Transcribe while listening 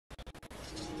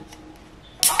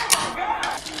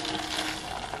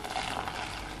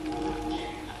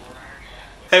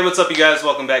Hey, what's up you guys?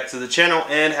 Welcome back to the channel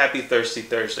and happy Thirsty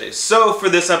Thursdays. So for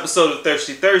this episode of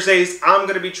Thirsty Thursdays, I'm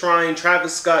going to be trying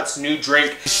Travis Scott's new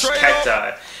drink,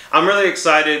 Cacti. I'm really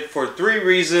excited for 3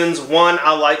 reasons. 1,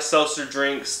 I like seltzer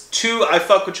drinks. 2, I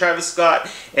fuck with Travis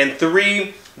Scott. And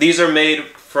 3, these are made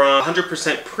from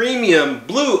 100% premium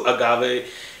blue agave.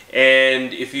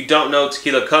 And if you don't know,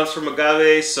 tequila comes from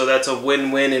agave, so that's a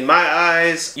win-win in my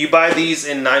eyes. You buy these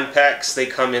in 9 packs. They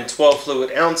come in 12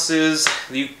 fluid ounces.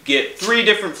 You get 3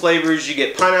 different flavors. You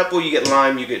get pineapple, you get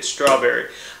lime, you get strawberry.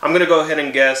 I'm gonna go ahead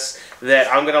and guess that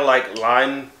I'm gonna like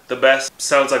lime the best.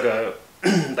 Sounds like a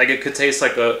like it could taste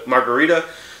like a margarita.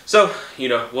 So, you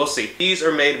know, we'll see. These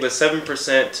are made with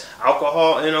 7%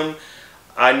 alcohol in them.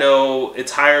 I know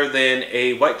it's higher than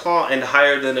a White Claw and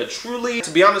higher than a Truly.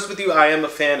 To be honest with you, I am a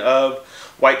fan of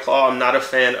White Claw. I'm not a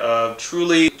fan of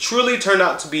Truly. Truly turned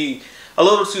out to be a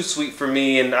little too sweet for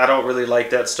me, and I don't really like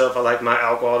that stuff. I like my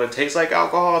alcohol to taste like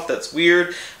alcohol, if that's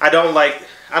weird. I don't like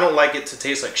it to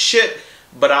taste like shit,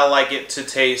 but I like it to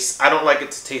taste, I don't like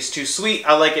it to taste too sweet.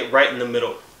 I like it right in the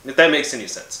middle, if that makes any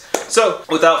sense. So,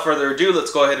 without further ado,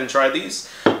 let's go ahead and try these.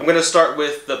 I'm gonna start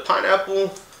with the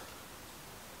pineapple.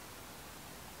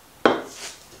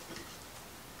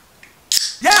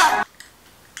 Yeah!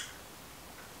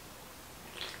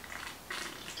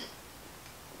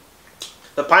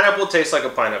 The pineapple tastes like a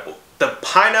pineapple. The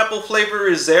pineapple flavor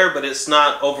is there, but it's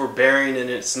not overbearing and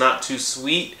it's not too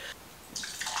sweet.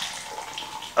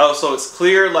 Oh, so it's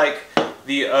clear like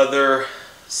the other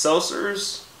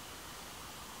seltzers.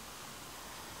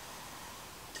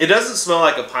 It doesn't smell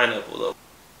like a pineapple though.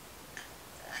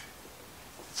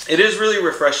 It is really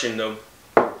refreshing though.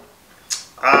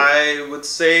 I would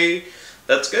say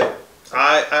that's good.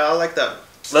 I like that.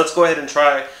 Let's go ahead and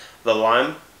try the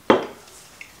lime.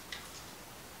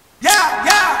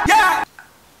 Yeah!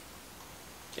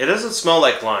 It doesn't smell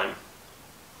like lime.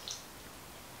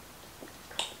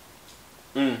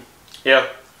 Yeah.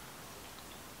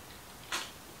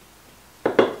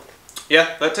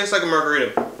 Yeah, that tastes like a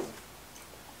margarita.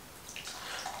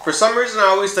 For some reason, I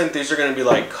always think these are going to be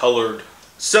like colored.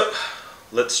 So,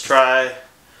 let's try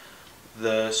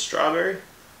the strawberry.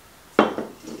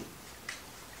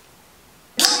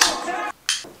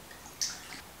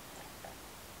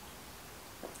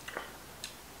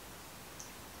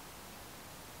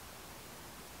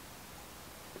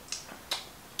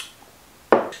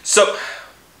 So,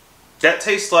 that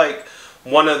tastes like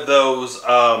one of those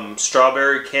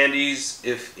strawberry candies,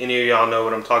 if any of y'all know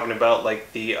what I'm talking about,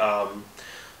 like the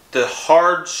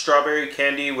hard strawberry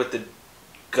candy with the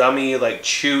gummy, like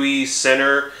chewy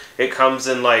center. It comes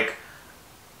in like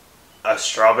a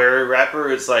strawberry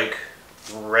wrapper. It's like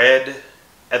red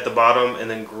at the bottom and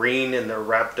then green, and they're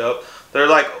wrapped up. They're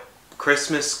like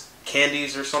Christmas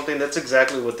candies or something. That's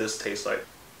exactly what this tastes like.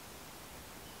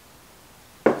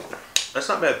 That's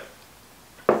not bad.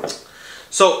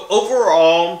 So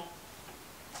overall,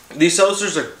 these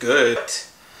seltzers are good.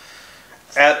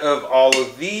 Out of all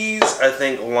of these, I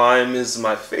think lime is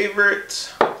my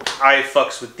favorite. I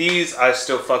fucks with these. I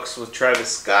still fucks with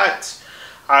Travis Scott.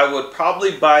 I would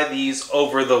probably buy these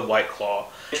over the White Claw.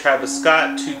 Travis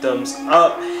Scott, 2 thumbs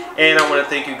up. And I want to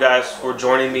thank you guys for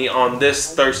joining me on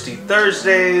this Thirsty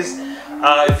Thursdays.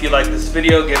 If you like this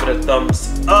video, give it a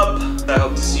thumbs up. I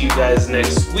hope to see you guys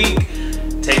next week.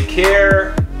 Take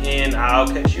care, and I'll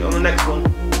catch you on the next one.